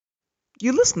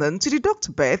You're listening to the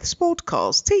Dr. Beth's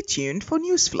podcast. Stay tuned for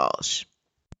Newsflash.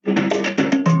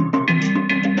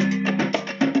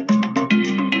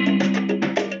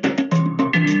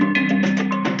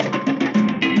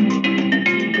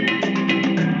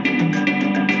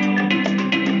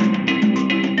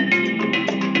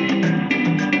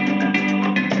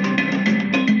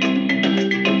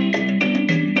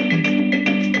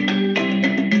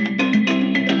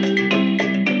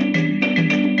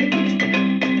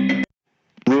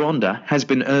 Rwanda has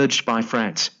been urged by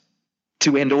France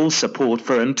to end all support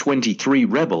for M23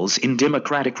 rebels in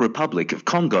Democratic Republic of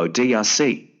Congo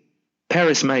DRC.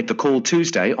 Paris made the call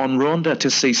Tuesday on Rwanda to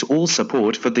cease all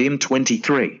support for the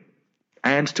M23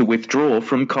 and to withdraw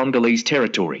from Congolese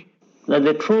territory. That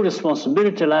the true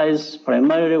responsibility lies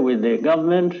primarily with the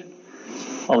government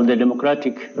of the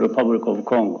Democratic Republic of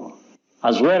Congo,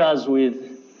 as well as with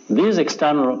these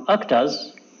external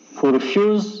actors who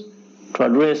refuse to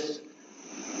address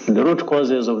the root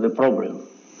causes of the problem,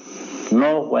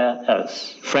 nowhere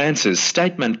else. France's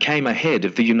statement came ahead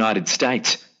of the United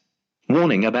States,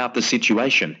 warning about the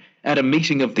situation at a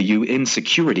meeting of the UN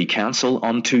Security Council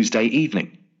on Tuesday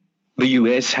evening. The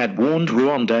US had warned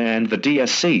Rwanda and the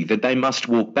DRC that they must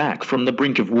walk back from the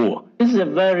brink of war. This is a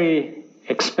very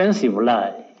expensive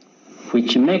lie,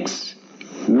 which makes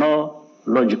no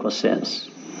logical sense.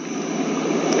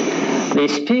 They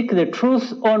speak the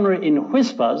truth only in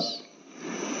whispers,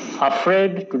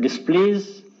 afraid to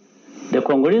displease the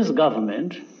Congolese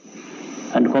government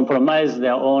and compromise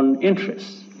their own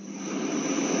interests.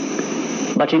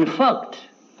 But in fact,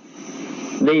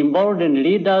 they embolden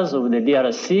leaders of the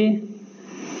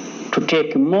DRC to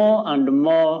take more and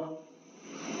more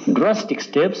drastic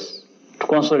steps to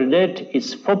consolidate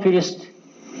its populist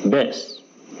base,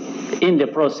 in the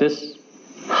process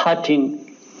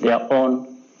hurting their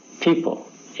own people.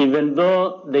 Even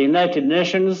though the United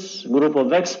Nations group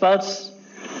of experts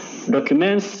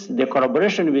documents the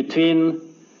collaboration between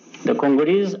the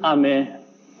Congolese army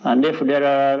and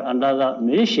FDLR and other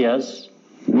militias,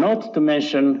 not to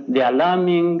mention the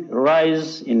alarming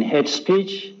rise in hate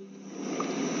speech,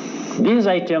 these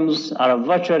items are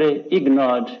virtually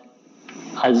ignored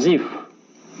as if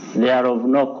they are of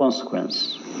no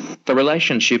consequence. The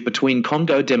relationship between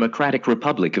Congo Democratic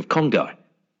Republic of Congo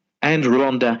and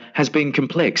Rwanda has been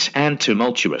complex and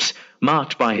tumultuous,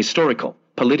 marked by historical,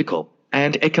 political,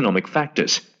 and economic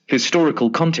factors.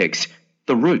 Historical context: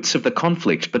 the roots of the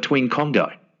conflict between Congo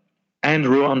and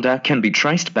Rwanda can be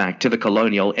traced back to the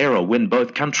colonial era when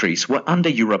both countries were under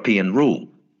European rule.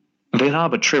 The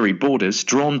arbitrary borders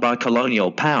drawn by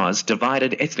colonial powers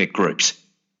divided ethnic groups,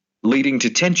 leading to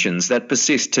tensions that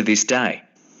persist to this day.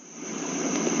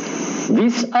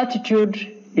 This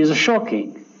attitude is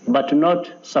shocking, but not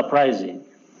surprising,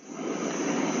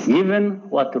 given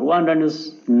what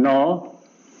Rwandans know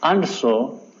and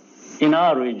saw in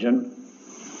our region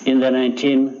in the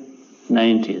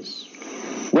 1990s.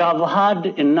 We have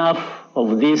had enough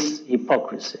of this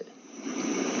hypocrisy.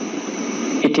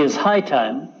 It is high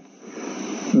time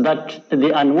that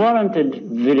the unwarranted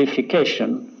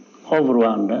vilification of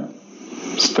Rwanda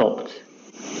stopped.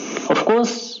 Of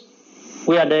course,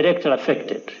 we are directly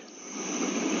affected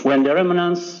when the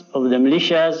remnants of the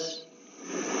militias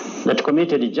that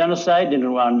committed genocide in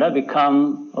Rwanda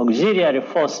become auxiliary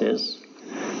forces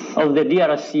of the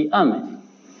DRC army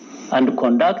and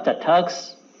conduct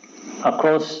attacks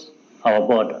across our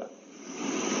border.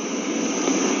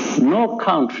 No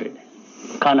country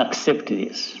can accept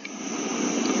this.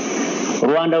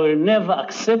 Rwanda will never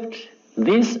accept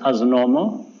this as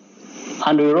normal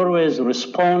and will always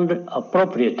respond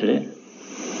appropriately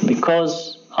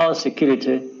because our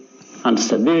security and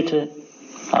stability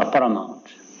are paramount.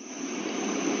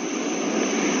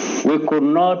 We could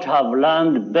not have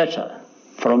learned better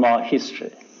from our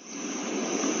history.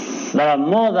 There are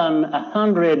more than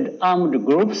 100 armed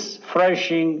groups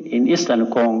flourishing in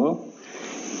eastern Congo,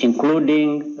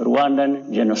 including Rwandan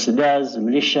genocidaires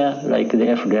militia like the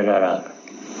FDLR.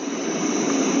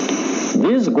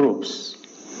 These groups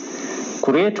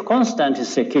create constant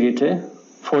insecurity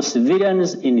for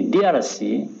civilians in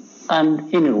DRC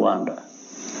and in Rwanda.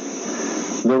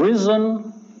 The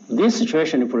reason this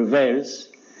situation prevails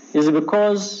is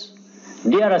because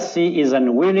DRC is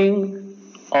unwilling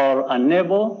or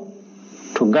unable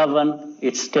to govern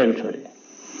its territory.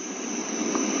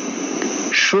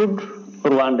 Should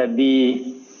Rwanda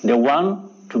be the one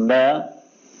to bear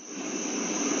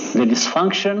the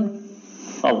dysfunction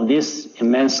of this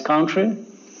immense country?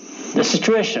 The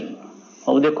situation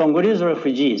of the Congolese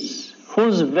refugees,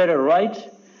 whose very right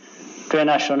to a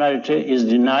nationality is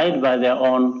denied by their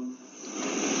own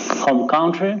home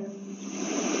country,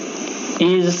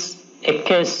 is a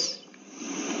case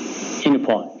in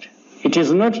point. It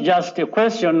is not just a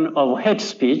question of hate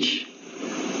speech,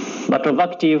 but of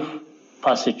active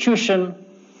persecution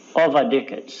over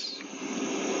decades.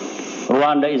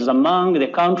 Rwanda is among the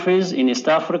countries in East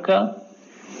Africa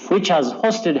which has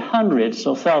hosted hundreds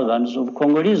of thousands of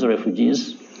Congolese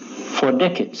refugees for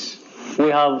decades. We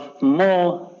have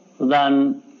more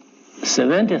than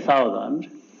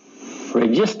 70,000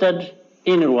 registered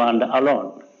in Rwanda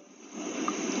alone,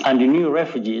 and new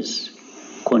refugees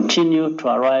continue to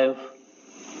arrive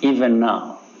even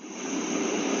now.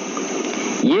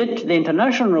 Yet the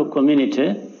international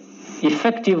community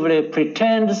effectively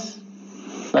pretends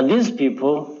that these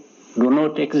people do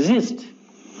not exist,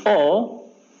 or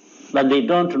that they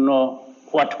don't know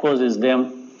what causes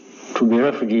them to be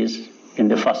refugees in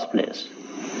the first place.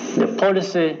 The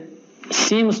policy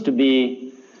seems to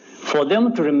be for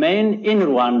them to remain in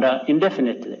Rwanda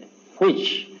indefinitely,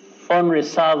 which only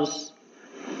serves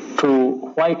to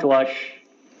whitewash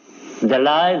the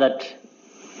lie that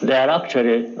they are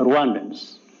actually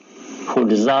Rwandans who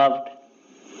deserved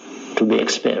to be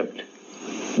expelled.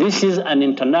 This is an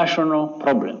international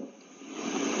problem,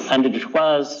 and it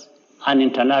requires an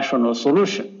international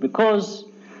solution because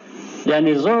the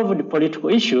unresolved political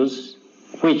issues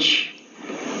which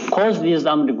cause these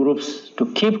armed groups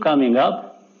to keep coming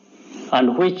up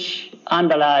and which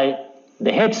underlie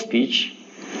the hate speech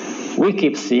we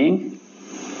keep seeing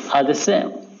are the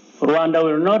same. Rwanda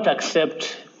will not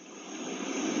accept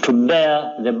to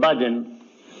bear the burden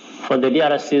for the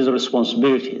DRC's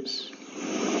responsibilities.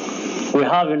 We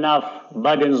have enough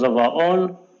burdens of our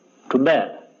own to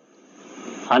bear,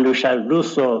 and we shall do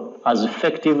so as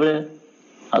effectively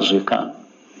as we can.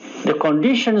 The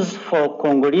conditions for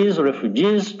Congolese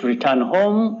refugees to return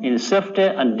home in safety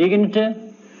and dignity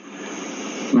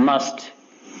must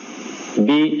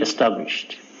be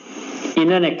established.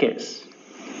 In any case,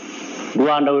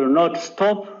 Rwanda will not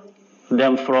stop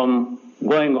them from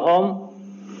going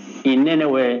home in any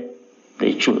way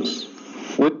they choose.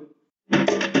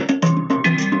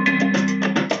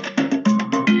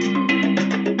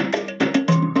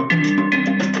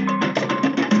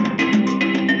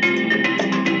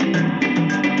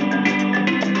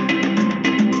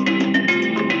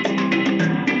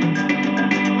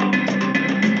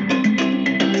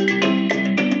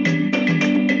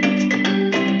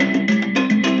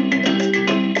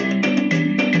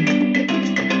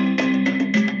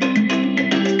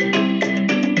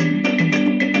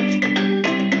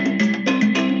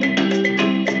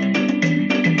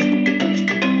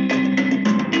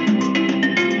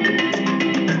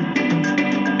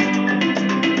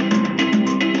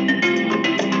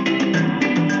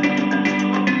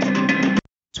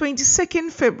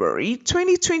 22nd February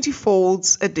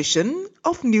 2024's edition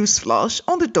of Newsflash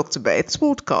on the Dr. Beth's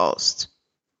podcast.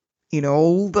 In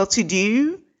all that you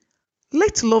do,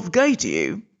 let love guide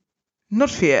you, not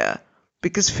fear,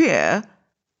 because fear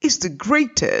is the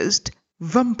greatest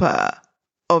vampire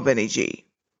of energy.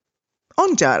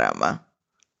 Onjarama,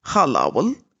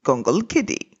 Halawal Gongol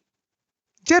Kidi,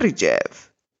 Jerijev,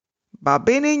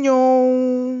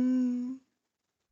 Babenenyo.